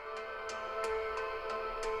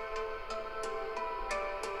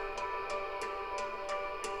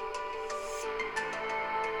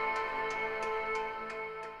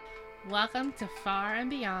Welcome to Far and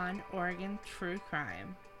Beyond Oregon True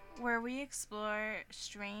Crime, where we explore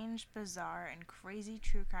strange, bizarre, and crazy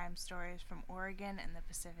true crime stories from Oregon and the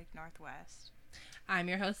Pacific Northwest. I'm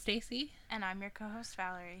your host, Stacy. And I'm your co-host,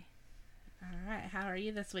 Valerie. Alright, how are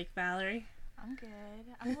you this week, Valerie? I'm good.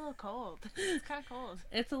 I'm a little cold. It's kind of cold.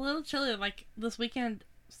 It's a little chilly. Like, this weekend,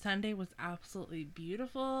 Sunday was absolutely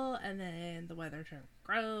beautiful, and then the weather turned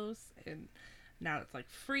gross, and now it's like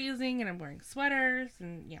freezing, and I'm wearing sweaters,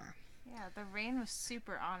 and yeah. Yeah, the rain was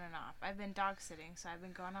super on and off. I've been dog sitting, so I've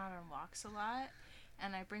been going out on walks a lot,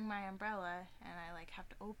 and I bring my umbrella, and I have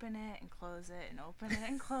to open it and close it, and open it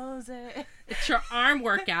and close it. It's your arm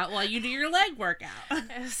workout while you do your leg workout.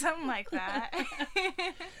 Something like that.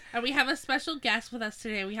 And we have a special guest with us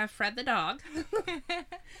today. We have Fred the dog.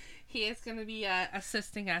 He is going to be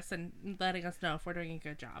assisting us and letting us know if we're doing a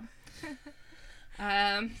good job. He's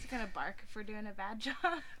going to bark if we're doing a bad job.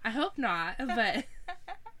 I hope not, but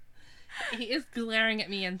he is glaring at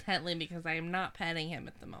me intently because I am not petting him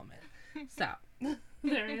at the moment. So,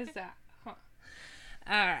 there is that. Huh.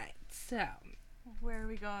 Alright, so. Where are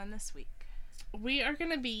we going this week? We are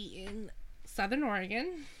going to be in Southern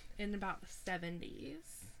Oregon in about the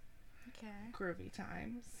 70s. Okay. Groovy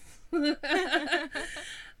times.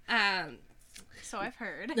 So I've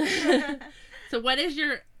heard. So what is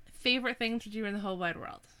your favorite thing to do in the whole wide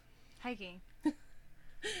world? Hiking.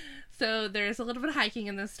 So there's a little bit of hiking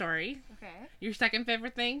in this story. Okay. Your second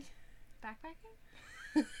favorite thing?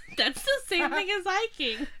 Backpacking? That's the same thing as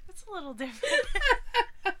hiking. It's a little different.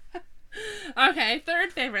 Okay,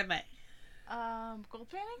 third favorite thing. Gold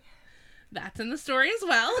panning? That's in the story as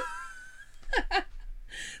well.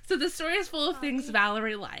 So the story is full of things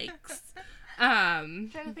Valerie likes.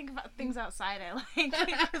 I'm trying to think about things outside I like,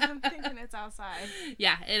 because I'm thinking it's outside.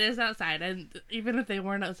 Yeah, it is outside, and even if they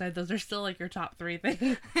weren't outside, those are still like your top three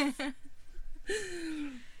things.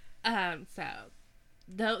 So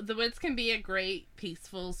the woods can be a great,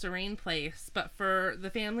 peaceful, serene place, but for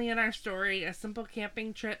the family in our story, a simple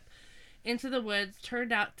camping trip into the woods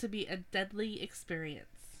turned out to be a deadly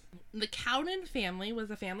experience. The Cowden family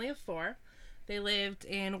was a family of 4. They lived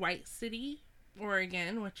in White City,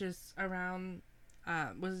 Oregon, which is around,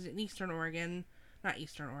 was in Eastern Oregon, not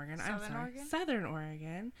Eastern Oregon, Oregon? Southern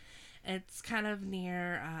Oregon. It's kind of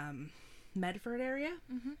near, Medford area.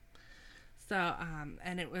 Mm-hmm. So,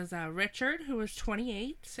 and it was, Richard, who was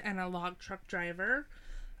 28, and a log truck driver,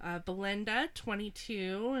 Belinda,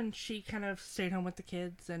 22, and she kind of stayed home with the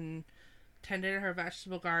kids and tended her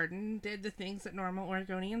vegetable garden, did the things that normal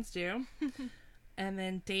Oregonians do. And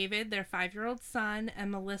then David, their 5-year-old son,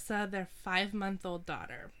 and Melissa, their 5-month-old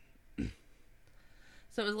daughter.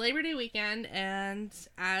 So it was Labor Day weekend, and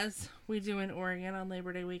as we do in Oregon on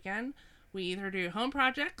Labor Day weekend, we either do home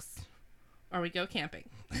projects or we go camping.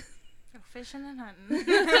 Go fishing and hunting.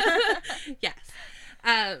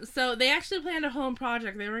 Yes. So they actually planned a home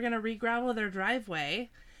project. They were going to re-gravel their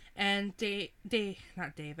driveway, and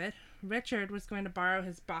Richard was going to borrow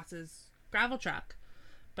his boss's gravel truck,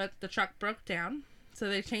 but the truck broke down, so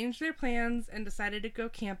they changed their plans and decided to go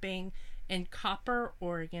camping in Copper,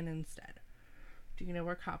 Oregon instead. Do you know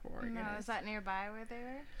where Copper, Oregon is? No, is that nearby where they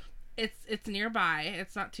were? It's nearby.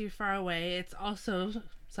 It's not too far away. It's also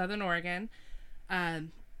Southern Oregon.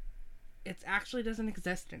 It actually doesn't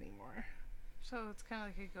exist anymore. So it's kind of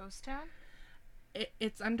like a ghost town?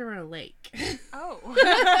 It's under a lake. Oh.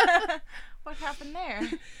 What happened there?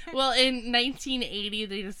 Well, in 1980,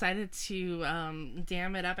 they decided to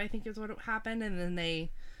dam it up, I think is what happened, and then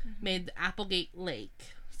they made the Applegate Lake.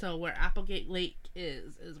 So where Applegate Lake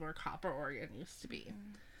is where Copper, Oregon used to be.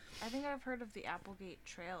 I think I've heard of the Applegate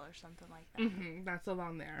Trail or something like that. Mm-hmm, that's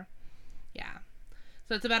along there. Yeah.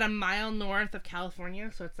 So it's about a mile north of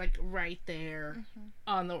California, so it's like right there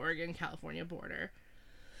on the Oregon-California border.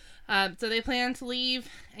 So they planned to leave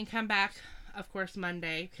and come back, of course,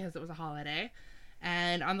 Monday because it was a holiday.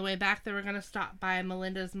 And on the way back, they were going to stop by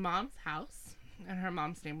Melinda's mom's house. And her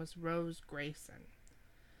mom's name was Rose Grayson.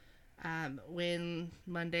 When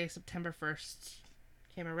Monday, September 1st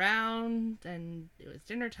came around and it was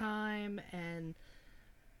dinner time and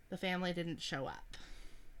the family didn't show up.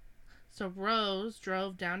 So Rose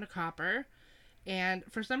drove down to Copper. And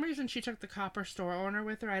for some reason, she took the Copper store owner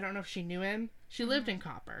with her. I don't know if she knew him. She lived in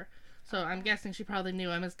Copper. So I'm guessing she probably knew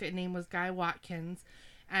him. His name was Guy Watkins.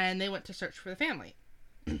 And they went to search for the family.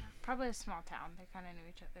 Probably a small town. They kind of knew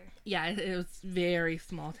each other. Yeah, it was very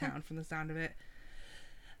small town from the sound of it.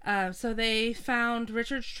 So they found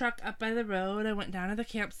Richard's truck up by the road and went down to the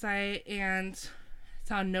campsite and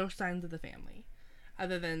saw no signs of the family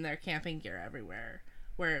other than their camping gear everywhere.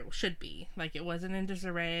 where it should be. Like, it wasn't in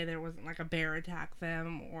disarray. There wasn't, like, a bear attacked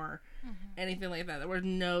them or anything like that. There were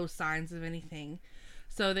no signs of anything.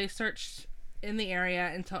 So they searched in the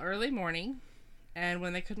area until early morning, and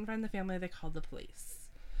when they couldn't find the family, they called the police.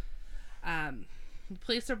 The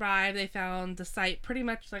police arrived. They found the site pretty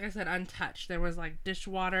much, like I said, untouched. There was, like,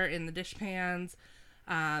 dishwater in the dishpans.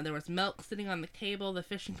 There was milk sitting on the table. The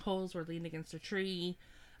fishing poles were leaned against a tree.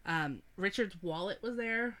 Richard's wallet was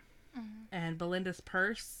there. And Belinda's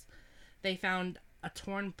purse. They found a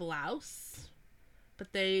torn blouse,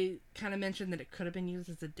 but they kind of mentioned that it could have been used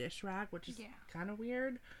as a dish rag, which is kind of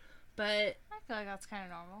weird. But I feel like that's kind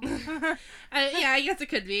of normal. yeah, I guess it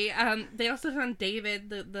could be. They also found David,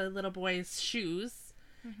 the little boy's shoes,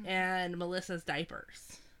 and Melissa's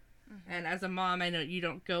diapers. And as a mom, I know you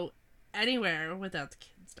don't go anywhere without the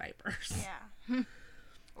kids' diapers. Yeah.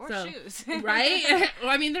 Or shoes. Right? Well,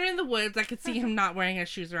 I mean, they're in the woods. I could see him not wearing his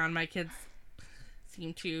shoes around. My kids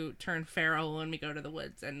seem to turn feral when we go to the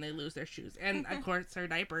woods and they lose their shoes. And, of course, their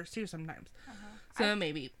diapers, too, sometimes. So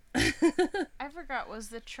maybe. I forgot, was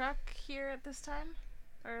the truck here at this time?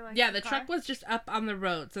 Or like the truck was just up on the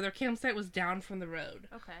road. So their campsite was down from the road.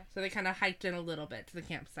 Okay. So they kind of hiked in a little bit to the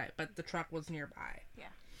campsite, but the truck was nearby. Yeah.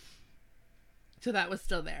 So that was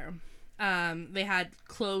still there. They had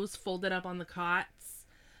clothes folded up on the cots.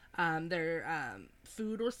 Their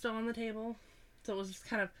food was still on the table. So it was just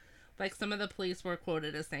kind of like, some of the police were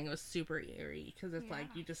quoted as saying it was super eerie because it's like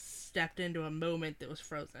you just stepped into a moment that was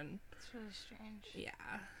frozen. It's really strange.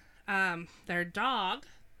 Yeah. Their dog,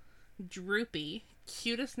 Droopy,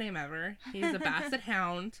 cutest name ever. He's a basset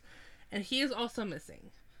hound, and he is also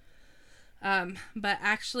missing. But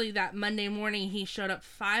actually that Monday morning he showed up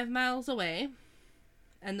 5 miles away,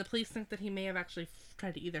 and the police think that he may have actually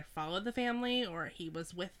tried to either follow the family or he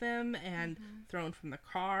was with them and thrown from the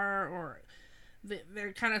car, or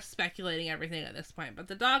they're kind of speculating everything at this point, but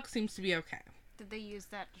the dog seems to be okay. Did they use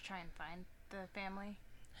that to try and find the family?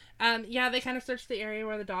 Yeah, they kind of searched the area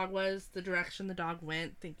where the dog was, the direction the dog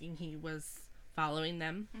went, thinking he was following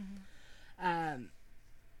them.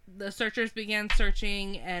 The searchers began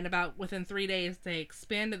searching, and within 3 days they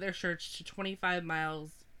expanded their search to 25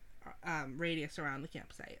 miles radius around the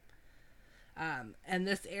campsite. And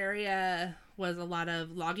this area was a lot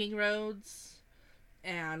of logging roads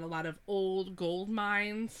and a lot of old gold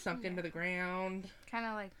mines sunk into the ground. Kind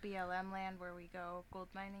of like BLM land where we go gold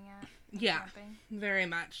mining at. Yeah, camping. very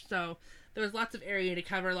much. So there was lots of area to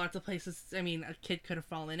cover, lots of places. I mean, a kid could have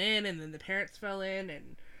fallen in, and then the parents fell in,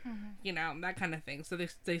 and you know, that kind of thing. So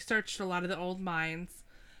they searched a lot of the old mines.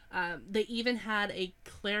 They even had a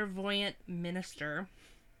clairvoyant minister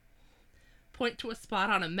point to a spot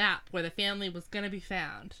on a map where the family was going to be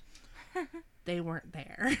found. They weren't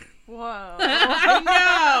there. Whoa. I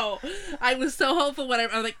know! I was so hopeful when I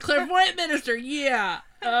was like, clairvoyant minister, yeah!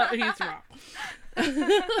 He's wrong.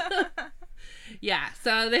 Yeah,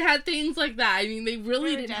 so they had things like that. I mean, they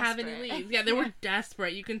really didn't have any leads. Yeah, they were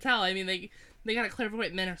desperate. You can tell. I mean, they got a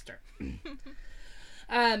clairvoyant minister.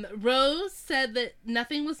 Rose said that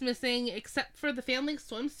nothing was missing except for the family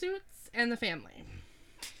swimsuits and the family.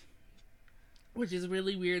 Which is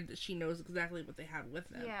really weird that she knows exactly what they have with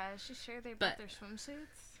them. Yeah, is she sure they brought their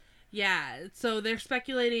swimsuits? Yeah, so they're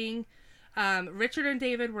speculating. Richard and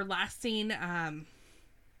David were last seen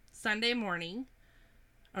Monday morning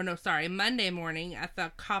at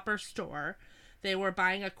the Copper store. They were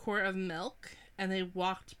buying a quart of milk, and they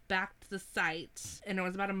walked back to the site, and it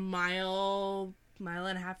was about a mile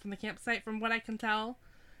and a half from the campsite, from what I can tell.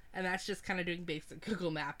 And that's just kind of doing basic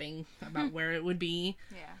Google mapping about where it would be.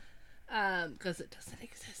 Yeah. Because it doesn't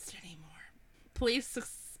exist anymore. Police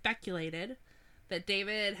speculated that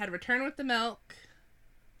David had returned with the milk.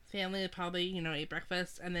 Family probably, ate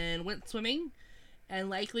breakfast and then went swimming, and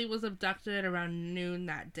likely was abducted around noon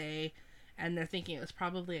that day. And they're thinking it was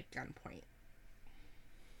probably at gunpoint.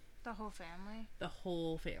 The whole family? The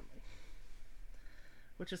whole family.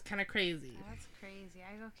 Which is kind of crazy. Oh, that's crazy.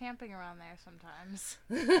 I go camping around there sometimes.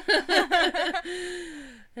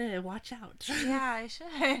 Hey, watch out. Yeah, I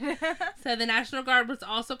should. So the National Guard was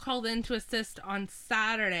also called in to assist on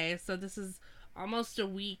Saturday. So this is almost a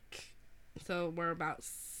week. So we're about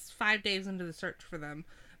 5 days into the search for them.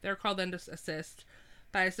 They're called in to assist.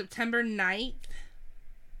 By September 9th,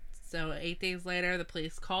 so 8 days later, the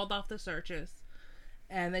police called off the searches.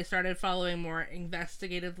 And they started following more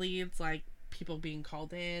investigative leads, like people being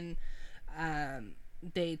called in.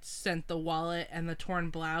 They sent the wallet and the torn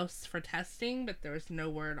blouse for testing, but there was no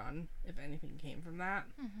word on if anything came from that.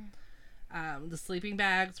 The sleeping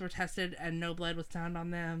bags were tested and no blood was found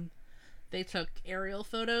on them. They took aerial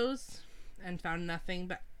photos and found nothing,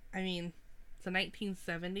 but I mean, it's the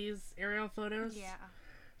 1970s aerial photos. Yeah.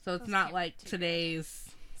 So it's not like today's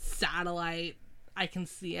satellite, I can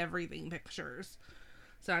see everything pictures.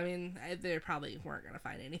 So, I mean, they probably weren't going to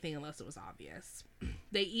find anything unless it was obvious.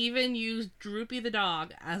 They even used Droopy the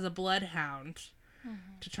dog as a bloodhound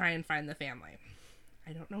to try and find the family.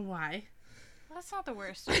 I don't know why. Well, that's not the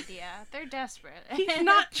worst idea. They're desperate. He's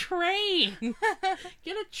not trained.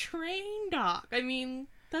 Get a trained dog. I mean,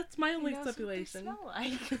 that's my only stipulation. What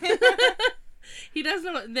they smell like. He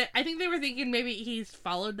doesn't know. I think they were thinking maybe he's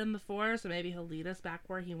followed them before, so maybe he'll lead us back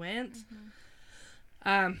where he went.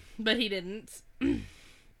 But he didn't.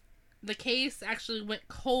 The case actually went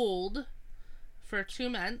cold for 2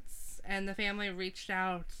 months, and the family reached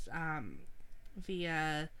out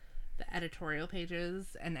via the editorial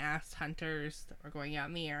pages and asked hunters that were going out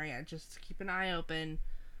in the area just to keep an eye open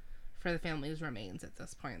for the family's remains at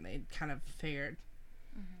this point. They kind of figured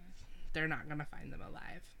they're not going to find them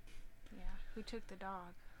alive. Yeah. Who took the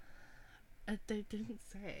dog? They didn't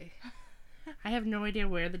say. I have no idea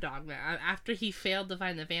where the dog went. After he failed to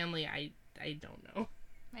find the family, I don't know.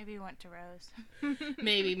 Maybe he went to Rose.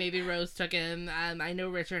 maybe Rose took him. I know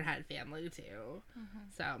Richard had family too.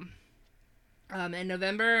 So, in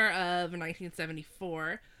November of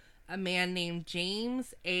 1974, a man named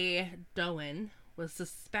James A. Doan was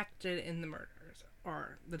suspected in the murders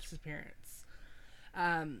or the disappearance.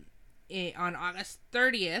 On August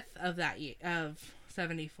 30th of that year, of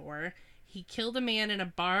 74, he killed a man in a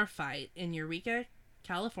bar fight in Eureka,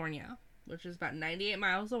 California, which is about 98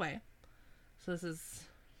 miles away. So this is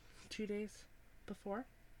 2 days before.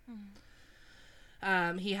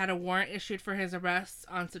 He had a warrant issued for his arrest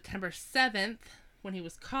on September 7th. When he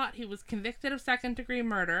was caught, he was convicted of second-degree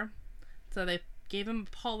murder. So they gave him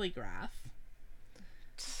a polygraph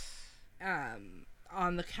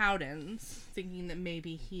on the Cowdens, thinking that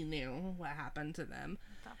maybe he knew what happened to them.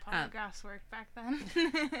 I thought polygraphs worked back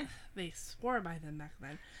then. They swore by them back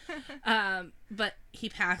then. But he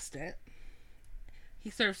passed it. He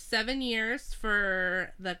served 7 years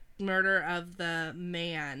for the murder of the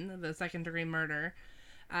man, the second-degree murder.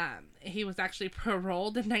 He was actually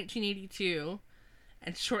paroled in 1982,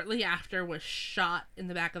 and shortly after was shot in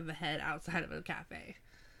the back of the head outside of a cafe.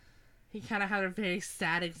 He kind of had a very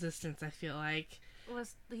sad existence, I feel like.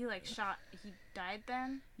 Was he shot? He died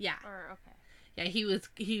then? Yeah. Or okay. Yeah,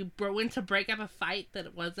 he went to break up a fight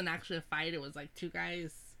that wasn't actually a fight. It was like two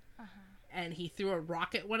guys. And he threw a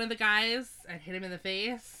rock at one of the guys and hit him in the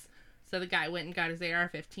face. So the guy went and got his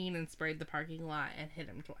AR-15 and sprayed the parking lot and hit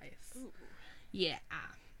him twice. Ooh. Yeah.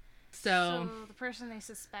 So the person they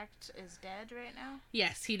suspect is dead right now?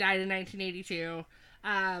 Yes, he died in 1982.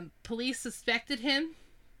 Police suspected him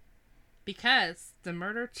because the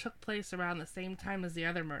murder took place around the same time as the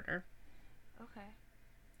other murder. Okay.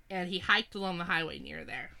 And he hiked along the highway near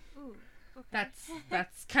there. Ooh. Okay.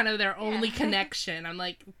 That's kind of their only connection. I'm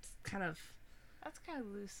like, that's kind of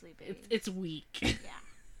loosely based. It's weak. Yeah.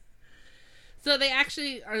 So they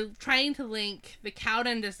actually are trying to link the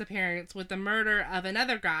Cowden disappearance with the murder of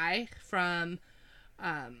another guy from,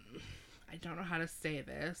 I don't know how to say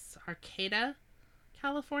this, Arcata,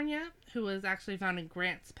 California, who was actually found in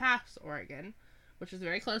Grants Pass, Oregon, which is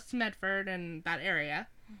very close to Medford and that area.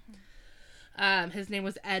 His name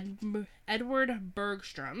was Edward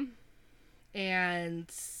Bergstrom.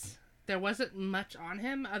 And there wasn't much on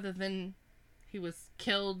him other than he was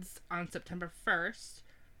killed on September 1st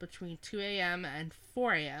between 2 a.m. and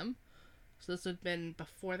 4 a.m. So this would have been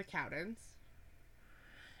before the Cowdens.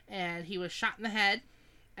 And he was shot in the head,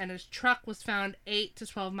 and his truck was found 8 to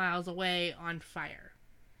 12 miles away on fire.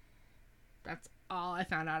 That's all I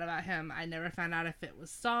found out about him. I never found out if it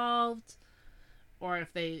was solved or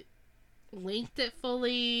if they linked it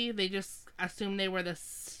fully. They just assumed they were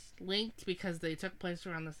linked because they took place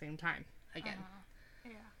around the same time again.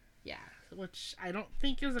 Yeah, which I don't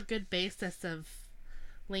think is a good basis of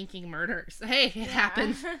linking murders. Hey, it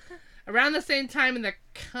happened around the same time and they're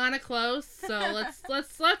kind of close. So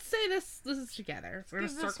let's say this is together. We're gonna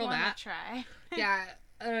circle that. Try. Yeah,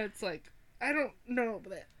 it's like I don't know,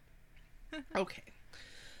 but okay.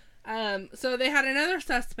 So they had another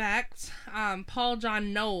suspect, Paul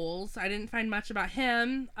John Knowles. I didn't find much about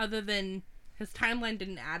him other than his timeline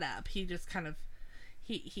didn't add up. He just kind of,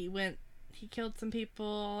 he killed some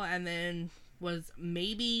people and then was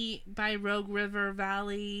maybe by Rogue River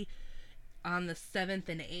Valley on the 7th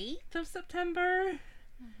and 8th of September.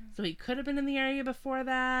 So he could have been in the area before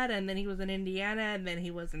that, and then he was in Indiana, and then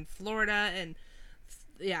he was in Florida, and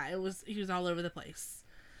yeah, he was all over the place.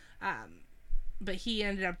 But he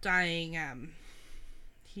ended up dying.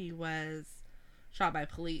 He was shot by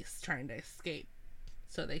police trying to escape.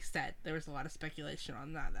 So they said. There was a lot of speculation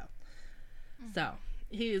on that, though. So,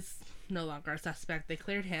 He's no longer a suspect. They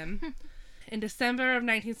cleared him. In December of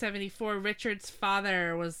 1974, Richard's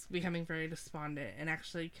father was becoming very despondent and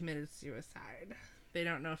actually committed suicide. They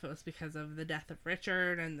don't know if it was because of the death of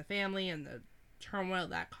Richard and the family and the turmoil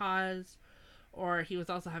that caused, or he was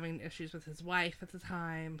also having issues with his wife at the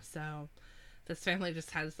time. So this family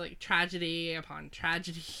just has like tragedy upon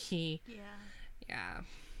tragedy. Yeah.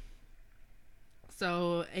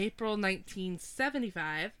 So April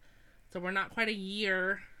 1975, so we're not quite a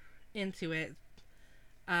year into it,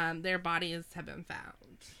 their bodies have been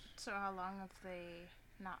found. So how long have they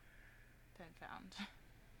not been found?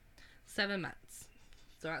 7 months.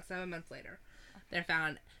 So about 7 months later, they're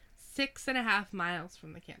found 6.5 miles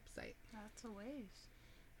from the campsite. That's a ways.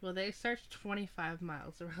 Well, they searched 25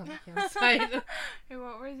 miles around the campsite. Hey,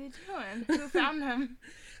 what were they doing? Who found them?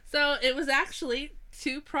 So it was actually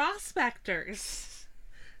 2 prospectors.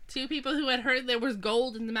 2 people who had heard there was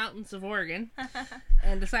gold in the mountains of Oregon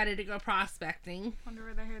and decided to go prospecting. Wonder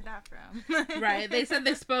where they heard that from. Right. They said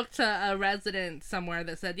they spoke to a resident somewhere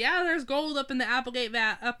that said, yeah, there's gold up in the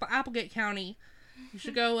Applegate County. You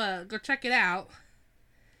should go check it out.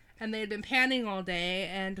 And they had been panning all day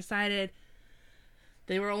and decided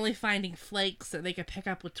they were only finding flakes that they could pick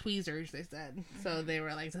up with tweezers, they said. So they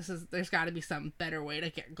were like, there's got to be some better way to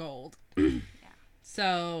get gold. Yeah.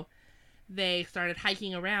 So they started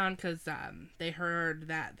hiking around because they heard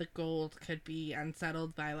that the gold could be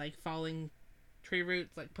unsettled by like falling tree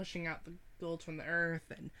roots, like pushing out the gold from the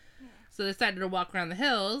earth. And so they decided to walk around the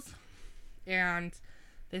hills, and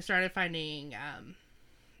they started finding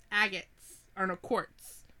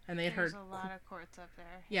quartz. And they had heard a lot of quartz up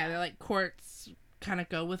there. Yeah, they're like quartz kind of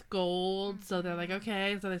go with gold. So they're like,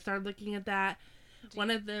 okay. So they started looking at that.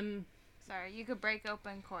 One of them... Sorry, you could break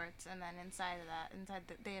open quartz, and then inside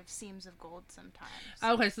they have seams of gold sometimes.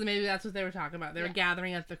 Okay, so maybe that's what they were talking about. They were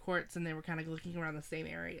gathering up the quartz, and they were kind of looking around the same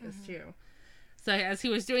areas, too. So as he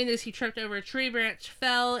was doing this, he tripped over a tree branch,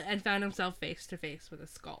 fell, and found himself face to face with a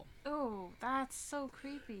skull. Oh, that's so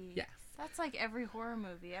creepy. Yes. That's like every horror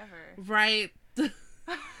movie ever. Right.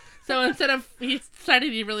 So he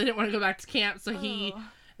decided he really didn't want to go back to camp, so they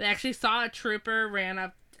actually saw a trooper, ran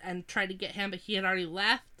up and tried to get him, but he had already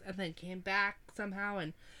left and then came back somehow.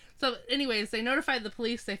 And so anyways, they notified the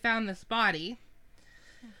police. They found this body.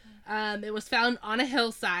 It was found on a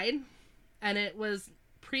hillside, and it was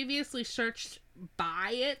previously searched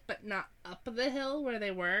by it, but not up the hill where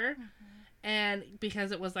they were. And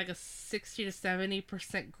because it was like a 60 to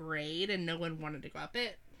 70% grade and no one wanted to go up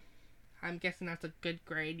it, I'm guessing that's a good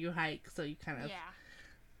grade you hike, so you kind of... Yeah.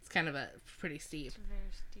 It's kind of a pretty steep. It's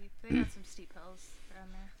very steep. They got some steep hills around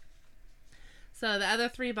there. So the other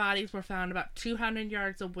 3 bodies were found about 200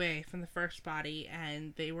 yards away from the first body,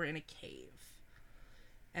 and they were in a cave.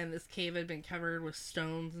 And this cave had been covered with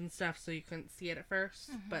stones and stuff, so you couldn't see it at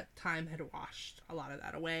first, but time had washed a lot of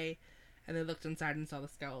that away, and they looked inside and saw the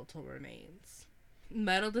skeletal remains.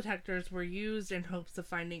 Metal detectors were used in hopes of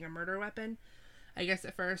finding a murder weapon. I guess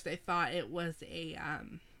at first they thought it was a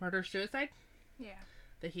murder-suicide. Yeah.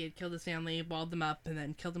 That he had killed his family, walled them up, and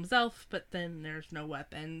then killed himself, but then there's no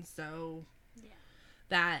weapon, so... Yeah.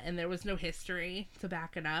 That, and there was no history to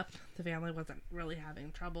back it up. The family wasn't really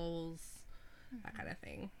having troubles, that kind of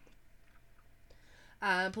thing.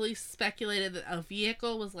 Police speculated that a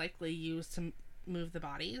vehicle was likely used to move the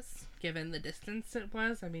bodies, given the distance it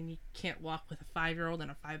was. I mean, you can't walk with a 5-year-old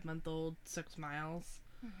and a 5-month-old 6 miles.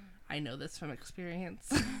 I know this from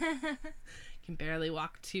experience. Can barely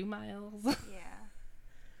walk 2 miles. Yeah.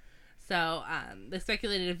 So, they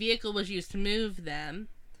speculated a vehicle was used to move them.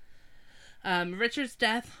 Richard's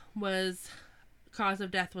cause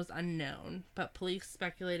of death was unknown, but police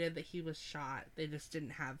speculated that he was shot. They just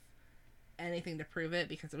didn't have anything to prove it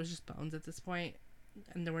because it was just bones at this point,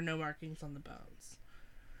 and there were no markings on the bones.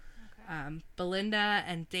 Okay. Belinda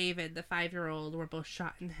and David, the 5-year-old, were both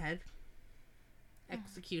shot in the head.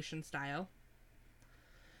 Execution style.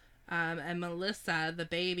 And Melissa, the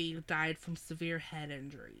baby, died from severe head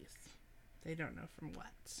injuries. They don't know from what.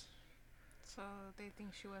 So they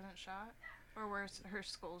think she wasn't shot? Or was her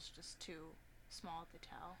skull's just too small to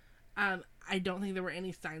tell? I don't think there were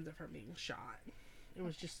any signs of her being shot. It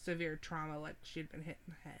was just severe trauma, like she'd been hit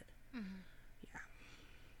in the head.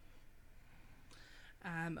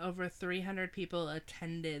 Yeah. Over 300 people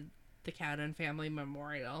attended the Cowden family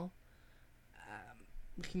memorial.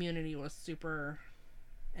 The community was super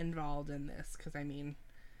involved in this because, I mean,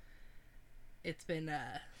 it's been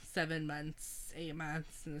 7 months, 8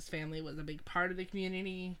 months, and this family was a big part of the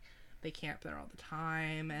community. They camped there all the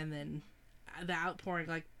time, and then the outpouring,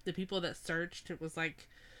 like, the people that searched, it was like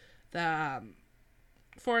the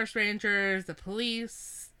forest rangers, the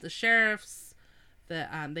police, the sheriffs,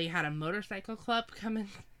 They had a motorcycle club come and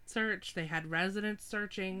search. They had residents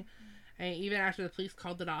searching. And even after the police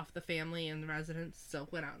called it off, the family and the residents still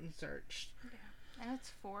went out and searched. Yeah. And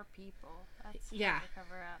it's 4 people. That's hard yeah. to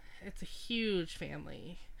cover up. It's a huge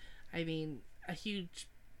family. I mean, a huge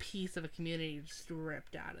piece of a community just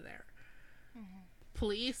ripped out of there. Mm-hmm.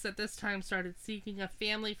 Police at this time started seeking a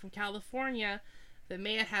family from California that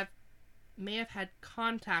may have had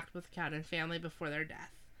contact with the Cowden family before their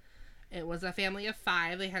death. It was a family of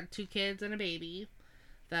 5. They had 2 kids and a baby.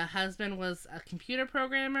 The husband was a computer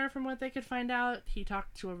programmer, from what they could find out. He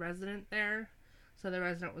talked to a resident there, so the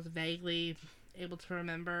resident was vaguely able to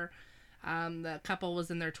remember. The couple was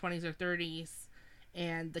in their 20s or 30s,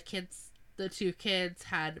 and the 2 kids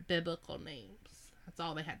had biblical names. That's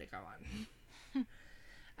all they had to go on.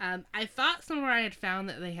 I thought somewhere I had found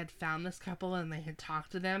that they had found this couple and they had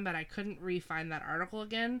talked to them, but I couldn't re-find that article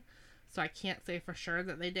again, so I can't say for sure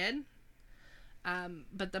that they did.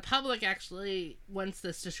 But the public actually, once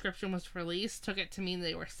this description was released, took it to mean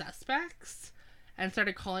they were suspects and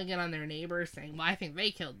started calling it on their neighbors saying, well, I think they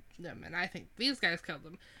killed them and I think these guys killed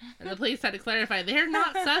them. And the police had to clarify, they're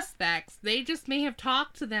not suspects. They just may have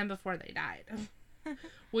talked to them before they died.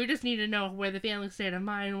 We just need to know where the family state of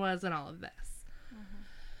mind was and all of this.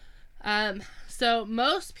 So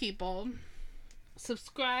most people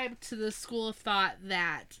subscribe to the school of thought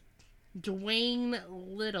that Dwayne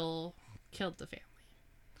Little killed the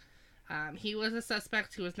family. He was a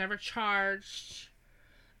suspect who was never charged,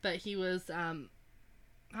 but he was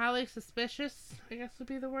highly suspicious, I guess would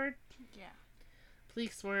be the word. Yeah.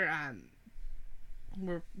 Police were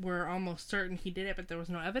almost certain he did it, but there was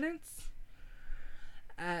no evidence.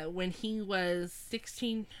 When he was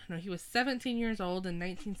 17 years old in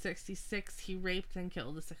 1966, he raped and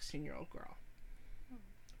killed a 16-year-old girl.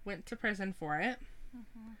 Went to prison for it.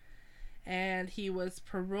 Mm-hmm. And he was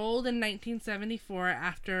paroled in 1974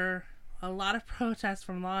 after a lot of protests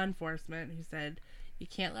from law enforcement who said, you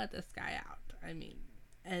can't let this guy out. I mean,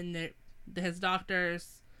 and his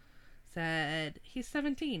doctors said, he's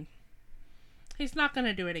 17. He's not going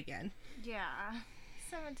to do it again. Yeah.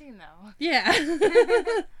 17 though. Yeah.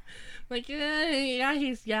 Like, yeah,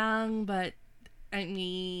 he's young, but I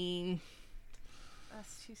mean,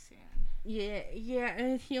 that's too soon. Yeah,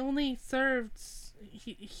 and he only served,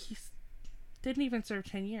 he didn't even serve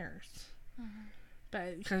 10 years. Mm-hmm.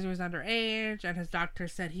 But because he was underage and his doctor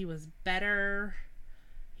said he was better,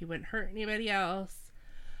 he wouldn't hurt anybody else,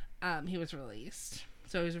 he was released.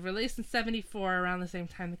 So he was released in 74, around the same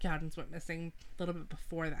time the Cowdens went missing, a little bit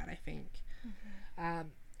before that, I think. Mm-hmm.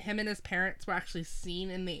 Him and his parents were actually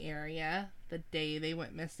seen in the area the day they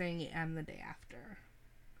went missing and the day after.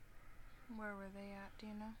 Where were they at, do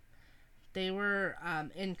you know? They were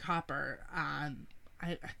in Copper. I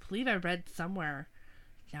believe I read somewhere,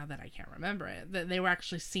 now that I can't remember it, that they were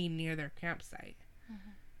actually seen near their campsite.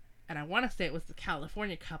 Mm-hmm. And I want to say it was the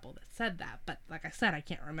California couple that said that, but like I said, I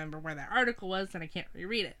can't remember where that article was and I can't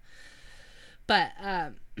reread it. But,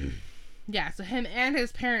 yeah, so him and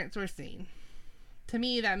his parents were seen. To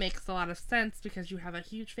me, that makes a lot of sense because you have a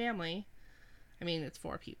huge family. I mean, it's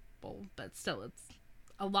 4 people, but still, it's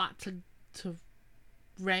a lot to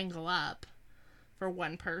wrangle up for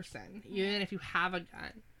one person, even if you have a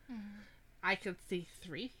gun. Mm-hmm. I could see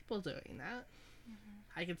 3 people doing that. Mm-hmm.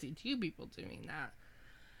 I could see 2 people doing that.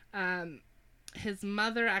 His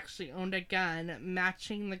mother actually owned a gun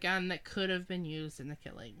matching the gun that could have been used in the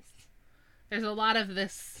killings. There's a lot of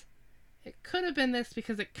this. It could have been this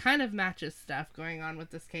because it kind of matches stuff going on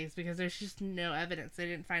with this case because there's just no evidence. They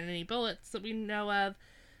didn't find any bullets that we know of.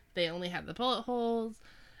 They only had the bullet holes.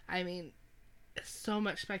 I mean, so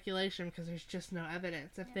much speculation because there's just no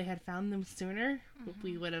evidence. If they had found them sooner,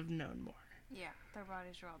 we would have known more. Yeah, their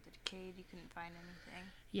bodies were all decayed. You couldn't find anything.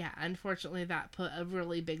 Yeah, unfortunately, that put a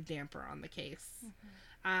really big damper on the case.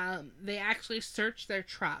 Mm-hmm. They actually searched their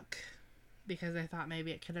truck because they thought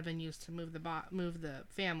maybe it could have been used to move the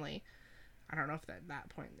family. I don't know if at that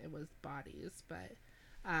point it was bodies, but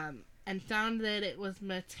and found that it was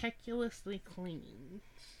meticulously cleaned.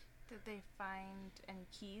 Did they find any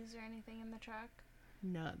keys or anything in the truck?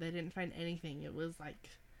 No, they didn't find anything. It was like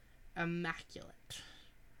immaculate,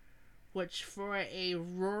 which for a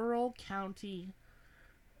rural country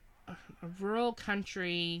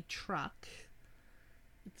truck,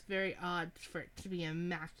 it's very odd for it to be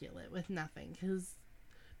immaculate with nothing because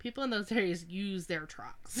people in those areas use their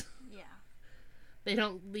trucks. Yeah. They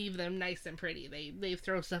don't leave them nice and pretty. They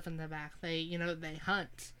throw stuff in the back. They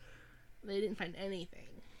hunt. They didn't find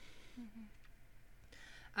anything.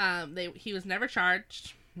 Mm-hmm. He was never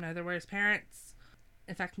charged. Neither were his parents.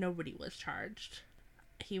 In fact, nobody was charged.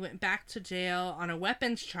 He went back to jail on a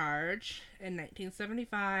weapons charge in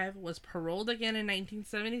 1975, was paroled again in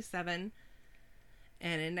 1977,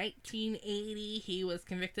 and in 1980 he was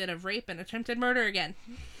convicted of rape and attempted murder again.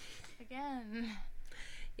 Again.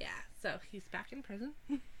 Yeah, so he's back in prison.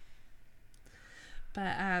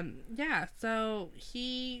 But, yeah, so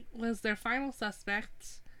he was their final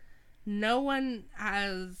suspect. No one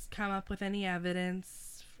has come up with any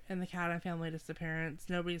evidence in the Cowden family disappearance.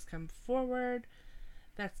 Nobody's come forward.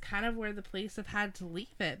 That's kind of where the police have had to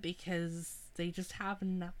leave it because they just have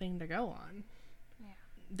nothing to go on. Yeah.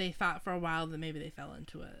 They thought for a while that maybe they fell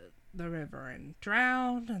into the river and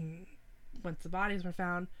drowned, and once the bodies were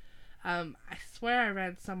found, I swear I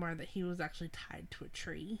read somewhere that he was actually tied to a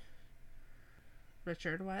tree.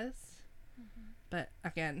 Richard was. Mm-hmm. But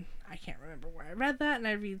again, I can't remember where I read that, and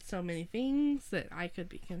I read so many things that I could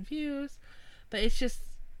be confused. But it's just,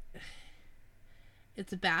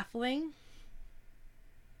 it's baffling.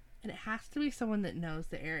 And it has to be someone that knows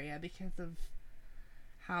the area because of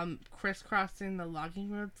how crisscrossing the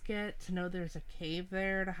logging roads get, to know there's a cave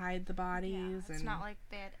there to hide the bodies. Yeah, it's not like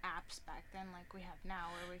they had apps back then like we have now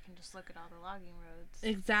where we can just look at all the logging roads.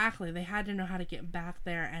 Exactly. They had to know how to get back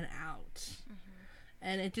there and out. Mm-hmm.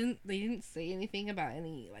 And they didn't say anything about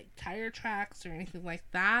any, like, tire tracks or anything like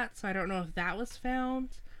that, so I don't know if that was found.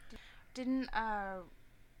 Didn't,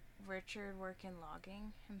 Richard work in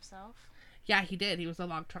logging himself? Yeah, he did. He was a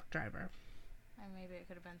log truck driver. And maybe it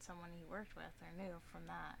could have been someone he worked with or knew from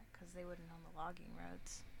that, because they wouldn't know the logging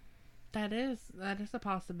roads. That is a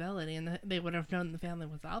possibility, and they would have known the family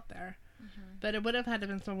was out there. Mm-hmm. But it would have had to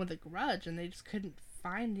have been someone with a grudge, and they just couldn't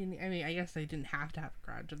find any. I mean, I guess they didn't have to have a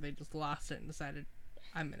grudge, if they just lost it and decided,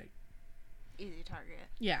 I'm gonna... Easy target.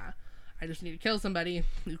 Yeah. I just need to kill somebody.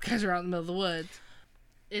 You guys are out in the middle of the woods.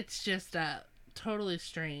 It's just totally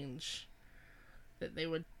strange that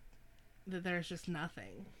there's just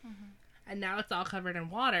nothing. Mm-hmm. And now it's all covered in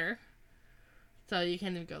water. So you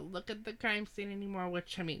can't even go look at the crime scene anymore,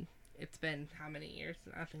 which, I mean, it's been how many years?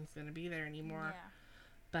 Nothing's going to be there anymore. Yeah.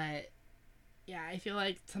 But, yeah, I feel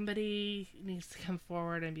like somebody needs to come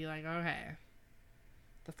forward and be like, okay,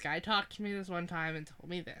 this guy talked to me this one time and told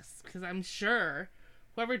me this. Because I'm sure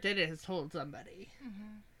whoever did it has told somebody.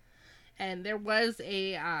 Mm-hmm. And there was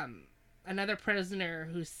another prisoner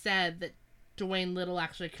who said that Dwayne Little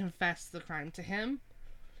actually confessed the crime to him.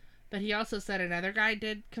 But he also said another guy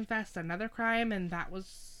did confess another crime, and that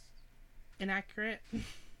was inaccurate. So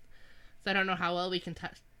I don't know how well we can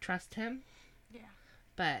trust him. Yeah.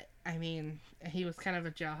 But, I mean, he was kind of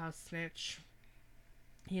a jailhouse snitch.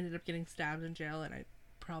 He ended up getting stabbed in jail, and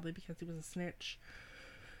probably because he was a snitch.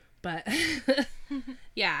 But,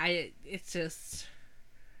 yeah, it's just,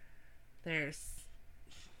 I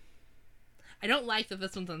don't like that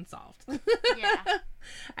this one's unsolved. Yeah.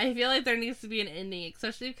 I feel like there needs to be an ending,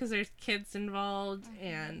 especially because there's kids involved, mm-hmm.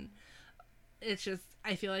 and it's just,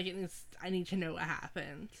 I feel like I need to know what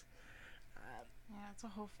happened. Yeah, it's a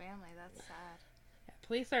whole family. That's sad. Yeah,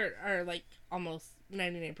 police are like almost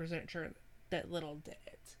 99% sure that Little did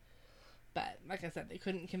it. But, like I said, they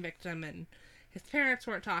couldn't convict him, and his parents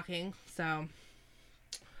weren't talking, so...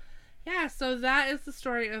 Yeah, so that is the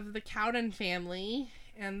story of the Cowden family,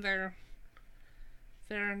 and their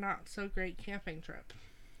not so great camping trip.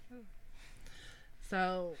 Ooh.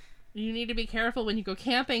 So, you need to be careful when you go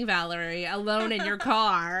camping, Valerie, alone in your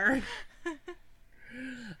car.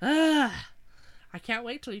 I can't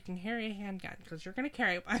wait till you can carry a handgun, because you're going to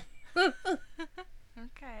carry one.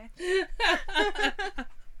 Okay.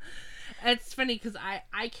 It's funny because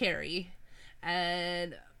I carry,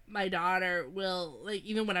 and my daughter will, like,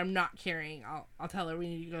 even when I'm not carrying, I'll tell her we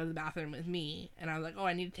need to go to the bathroom with me, and I'm like, oh,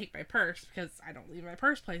 I need to take my purse because I don't leave my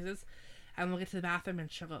purse places, and we'll get to the bathroom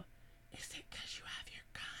and she'll go, is it because you have your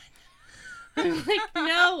gun? I'm like,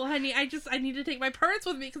 no, honey, I need to take my purse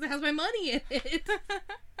with me because it has my money in it.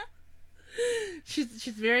 She's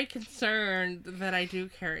very concerned that I do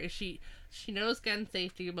carry. She knows gun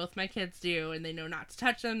safety. Both my kids do, and they know not to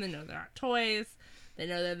touch them. They know they're not toys. They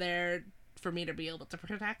know they're there for me to be able to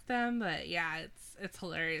protect them. But yeah, it's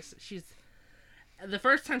hilarious. The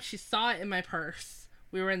first time she saw it in my purse,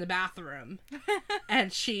 we were in the bathroom,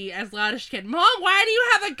 and she, as loud as she could, Mom, why do you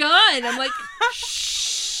have a gun? I'm like,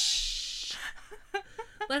 shh.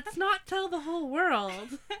 Let's not tell the whole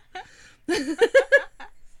world.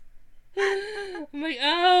 I'm like,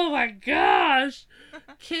 oh my gosh,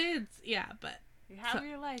 kids, yeah, but you have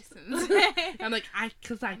your license. I'm like,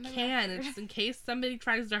 because I can. It's in case somebody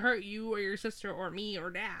tries to hurt you or your sister or me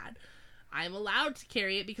or dad. I'm allowed to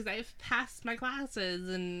carry it because I've passed my classes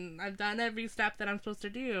and I've done every step that I'm supposed to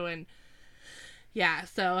do. And yeah,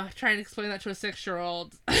 so trying to explain that to a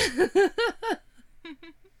 6-year-old.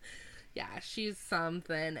 Yeah, she's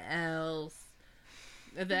something else.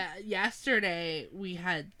 Yesterday,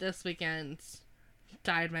 this weekend,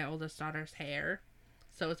 dyed my oldest daughter's hair.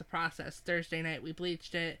 So it's a process. Thursday night, we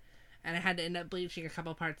bleached it. And I had to end up bleaching a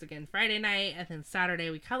couple parts again Friday night. And then Saturday,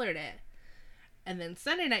 we colored it. And then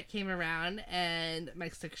Sunday night came around, and my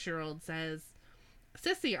 6-year-old says,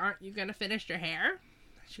 Sissy, aren't you going to finish your hair?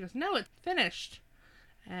 She goes, no, it's finished.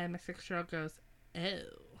 And my 6-year-old goes, oh.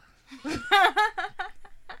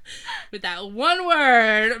 With that one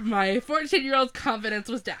word, my 14-year-old's confidence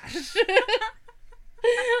was dashed.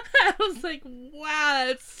 I was like, wow,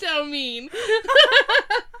 that's so mean.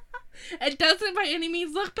 It doesn't by any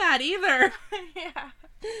means look bad either. Yeah.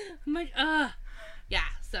 I'm like, yeah,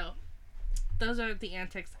 so those are the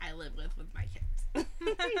antics I live with my kids.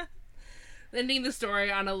 Ending the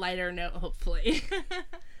story on a lighter note, hopefully.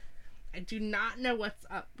 I do not know what's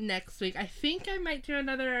up next week. I think I might do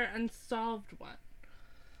another Unsolved one.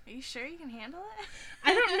 Are you sure you can handle it?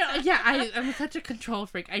 I don't know. Yeah, I'm such a control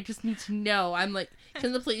freak. I just need to know. I'm like,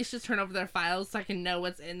 can the police just turn over their files so I can know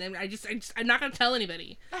what's in them? I'm not going to tell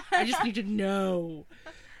anybody. I just need to know.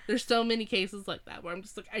 There's so many cases like that where I'm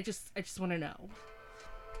just like, I just want to know.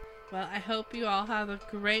 Well, I hope you all have a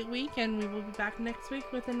great week, and we will be back next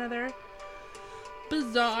week with another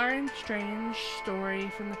bizarre and strange story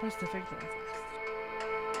from the Pacific Northwest.